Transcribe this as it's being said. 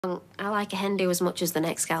I like a hen do as much as the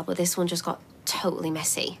next gal, but this one just got totally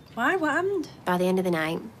messy. Why? What happened? By the end of the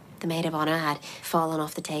night, the maid of honour had fallen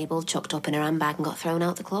off the table, chucked up in her handbag and got thrown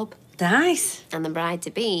out the club. Nice. And the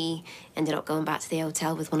bride-to-be ended up going back to the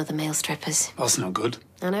hotel with one of the male strippers. That's no good.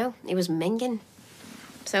 I know, he was minging.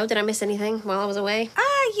 So, did I miss anything while I was away?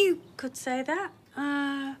 You could say that.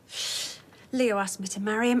 Leo asked me to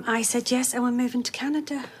marry him. I said yes, and we're moving to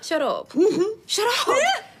Canada. Shut up. Shut up!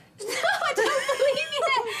 No, I don't believe you.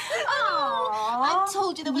 Oh, I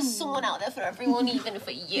told you there was someone out there for everyone, even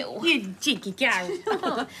for you. You cheeky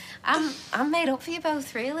cow. I'm made up for you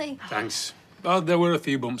both, really. Thanks. Well, there were a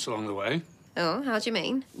few bumps along the way. Oh, how do you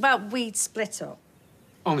mean? Well, we'd split up.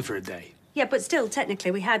 Only for a day. Yeah, but still,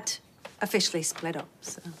 technically, we had officially split up,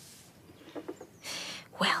 so...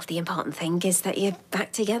 Well, the important thing is that you're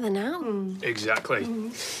back together now.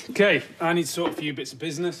 Exactly. OK, I need to sort a few bits of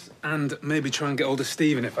business and maybe try and get hold of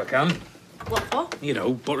Stephen if I can. What? You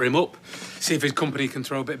know, butter him up. See if his company can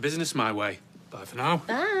throw a bit of business my way. Bye for now.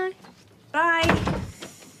 Bye. Bye.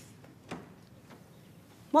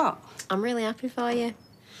 What? I'm really happy for you.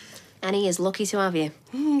 And he is lucky to have you.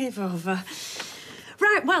 Give over.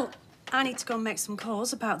 Right, well, I need to go and make some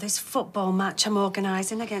calls about this football match I'm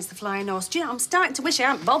organising against the Flying Horse. Do you know, I'm starting to wish I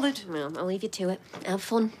hadn't bothered. Well, I'll leave you to it. Have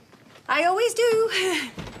fun. I always do.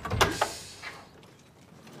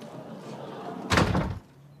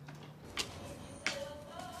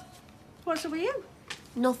 What's up with you?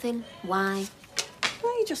 Nothing. Why?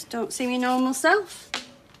 Well, you just don't seem your normal self.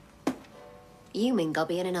 You mean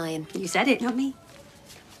Gobby and an iron. You said it, not me.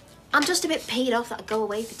 I'm just a bit peed off that I go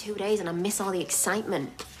away for 2 days and I miss all the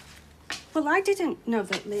excitement. Well, I didn't know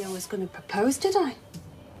that Leo was going to propose, did I?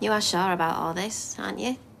 You are sure about all this, aren't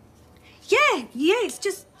you? Yeah, it's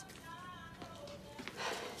just...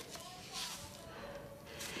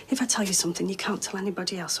 If I tell you something, you can't tell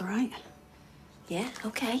anybody else, all right? Yeah,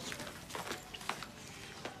 OK.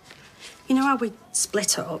 You know how we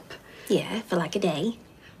split up? Yeah, for like a day.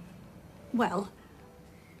 Well,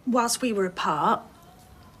 whilst we were apart,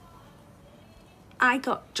 I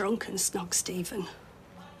got drunk and snogged Stephen.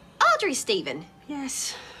 Audrey Stephen?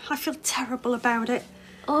 Yes, I feel terrible about it.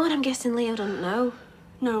 Oh, and I'm guessing Leo doesn't know.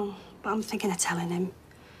 No, but I'm thinking of telling him.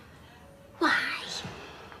 Why?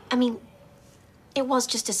 I mean, it was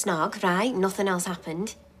just a snog, right? Nothing else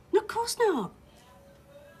happened. No, of course not.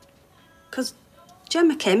 Because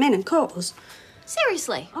Gemma came in and caught us.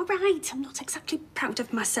 Seriously? All right, I'm not exactly proud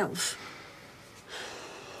of myself.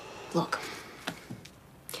 Look,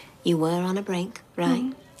 you were on a break,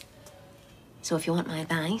 right? So if you want my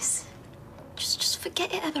advice, just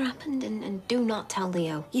forget it ever happened and do not tell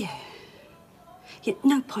Leo. Yeah.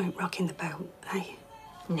 No point rocking the boat, eh?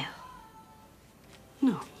 No.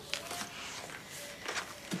 No.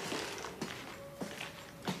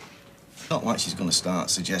 Not like she's going to start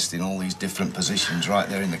suggesting all these different positions right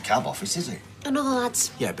there in the cab office, is it? Another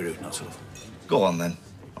lads. Yeah, be rude, not to. Go on, then.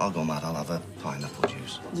 I'll go mad. I'll have a pineapple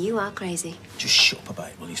juice. You are crazy. Just shut up about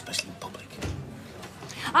it, will you, especially in public?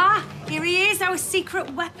 Ah, here he is, our secret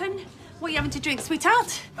weapon. What are you having to drink,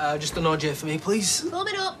 sweetheart? Just an OJ for me, please. Warm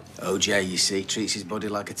it up. OJ, you see, treats his body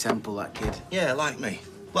like a temple, that kid. Yeah, like me.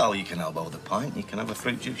 Well, you can elbow the pint. You can have a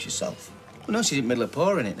fruit juice yourself. Well, no, she's in the middle of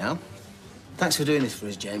pouring it now. Thanks for doing this for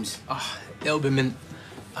us, James. Oh, it'll be mint.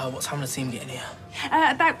 What time will the team get in here?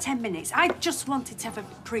 About 10 minutes. I just wanted to have a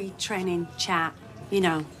pre-training chat. You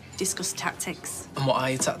know, discuss tactics. And what are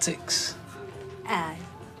your tactics?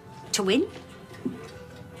 To win.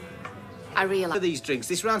 I Look realise. at these drinks.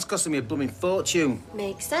 This round's costing me a blooming fortune.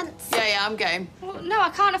 Makes sense. Yeah, I'm game. Well, no, I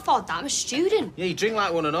can't afford that. I'm a student. Yeah, you drink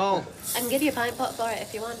like one and all. I can give you a pint pot for it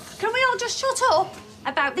if you want. Can we all just shut up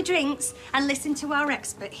about the drinks and listen to our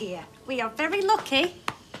expert here? We are very lucky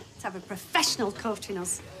to have a professional coaching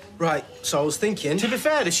us. Right, so I was thinking... To be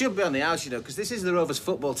fair, they should be on the house, you know, because this is the Rovers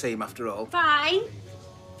football team, after all. Fine.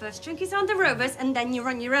 First drink is on the Rovers, and then you're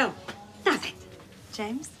on your own. Now then,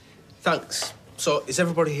 James. Thanks. So, is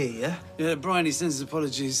everybody here, yeah? Yeah, Brian, he sends his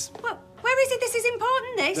apologies. Well, where is it this is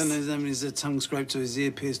important, this? Don't know his name, his tongue scraped to his ear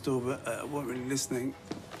pierced over, weren't really listening.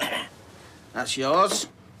 That's yours.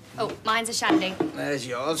 Oh, mine's a shandy. There's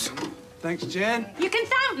yours. Thanks, Jen. You can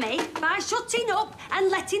thank me by shutting up and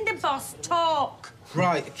letting the boss talk.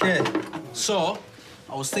 Right, OK. So,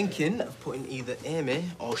 I was thinking of putting either Amy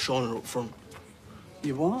or Shauna up front.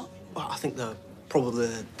 You what? Well, I think they're probably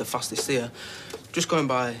the fastest here. Just going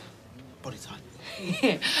by body type.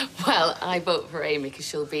 Well, I vote for Amy because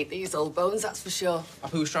she'll beat these old bones, that's for sure.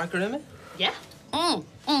 Happy with striker, Amy? Yeah. Oh,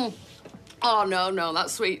 no, that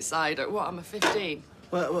sweet cider. What, I'm a 15?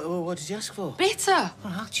 What did you ask for? Bitter.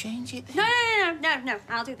 Well, I'll change it. No.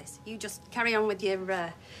 I'll do this. You just carry on with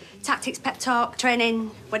your tactics, pep talk,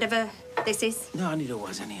 training, whatever this is. No, I need a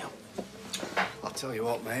was anyhow. I'll tell you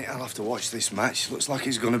what, mate, I'll have to watch this match. Looks like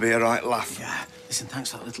it's going to be a right laugh. Yeah. Listen,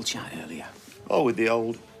 thanks for that little chat earlier. Oh, with the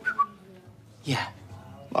old... Yeah.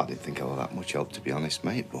 I didn't think I was that much help, to be honest,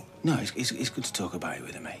 mate, but... No, it's good to talk about it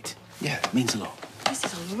with a mate. Yeah. It means a lot. This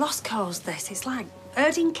is a lost cause, this. It's like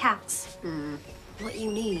herding cats. What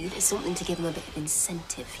you need is something to give them a bit of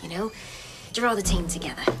incentive, you know? Draw the team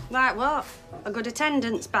together. Like what? A good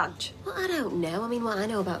attendance badge? Well, I don't know. I mean, what I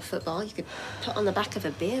know about football, you could put on the back of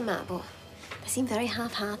a beer mat, but they seem very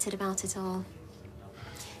half-hearted about it all.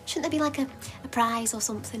 Shouldn't there be like a prize or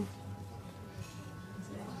something?